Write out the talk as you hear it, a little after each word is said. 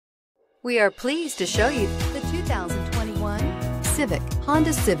We are pleased to show you the 2021 Civic,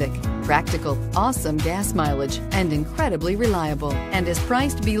 Honda Civic. Practical, awesome gas mileage, and incredibly reliable, and is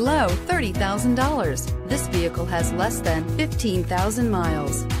priced below $30,000. This vehicle has less than 15,000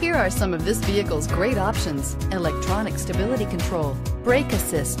 miles. Here are some of this vehicle's great options: electronic stability control, brake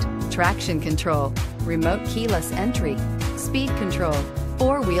assist, traction control, remote keyless entry, speed control,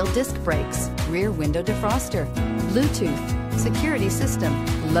 four-wheel disc brakes, rear window defroster, Bluetooth, security system,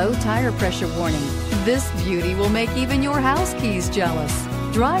 low tire pressure warning. This beauty will make even your house keys jealous.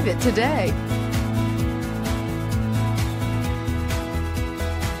 Drive it today.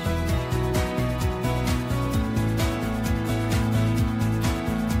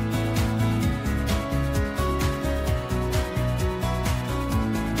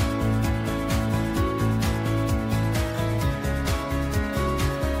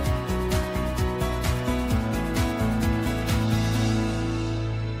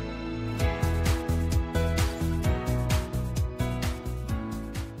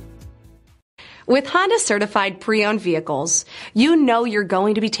 With Honda Certified Pre-Owned Vehicles, you know you're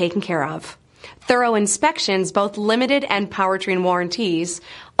going to be taken care of. Thorough inspections, both limited and powertrain warranties,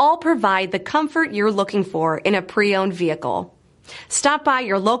 all provide the comfort you're looking for in a pre-owned vehicle. Stop by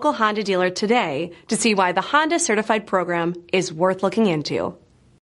your local Honda dealer today to see why the Honda Certified program is worth looking into.